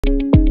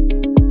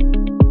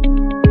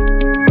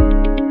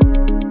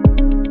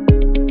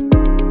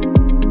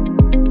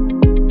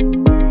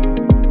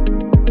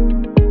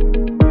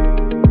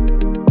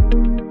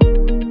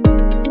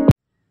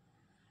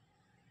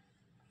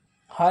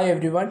Hi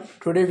everyone,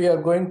 today we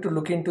are going to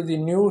look into the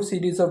new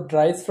series of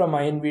drives from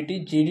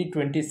INVT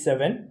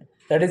GD27,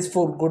 that is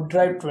for Good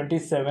Drive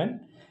 27.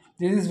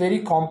 This is very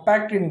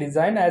compact in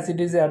design as it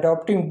is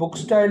adopting book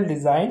style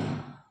design.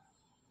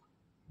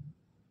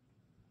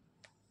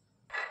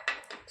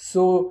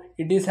 So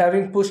it is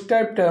having push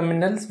type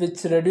terminals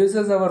which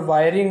reduces our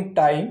wiring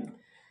time.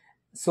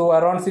 So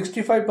around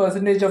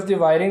 65% of the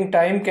wiring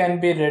time can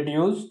be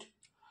reduced.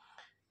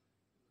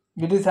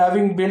 It is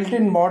having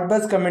built-in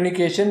Modbus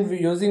communication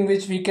using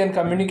which we can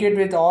communicate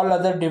with all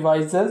other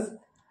devices,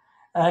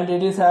 and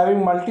it is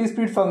having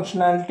multi-speed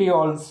functionality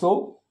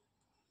also.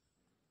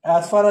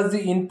 As far as the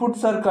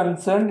inputs are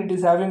concerned, it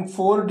is having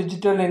 4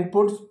 digital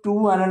inputs,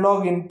 2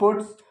 analog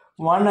inputs,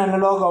 1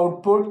 analog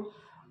output,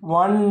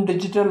 1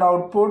 digital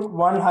output,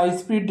 1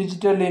 high-speed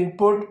digital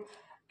input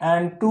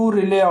and 2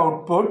 relay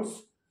outputs.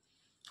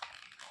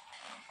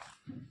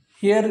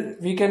 Here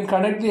we can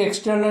connect the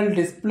external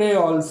display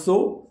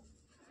also.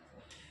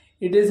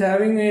 It is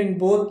having in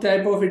both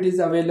type of it is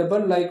available,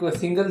 like a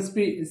single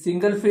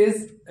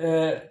phase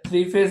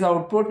 3-phase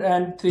output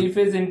and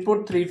 3-phase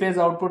input 3-phase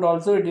output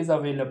also it is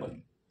available.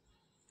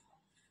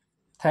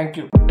 Thank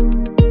you.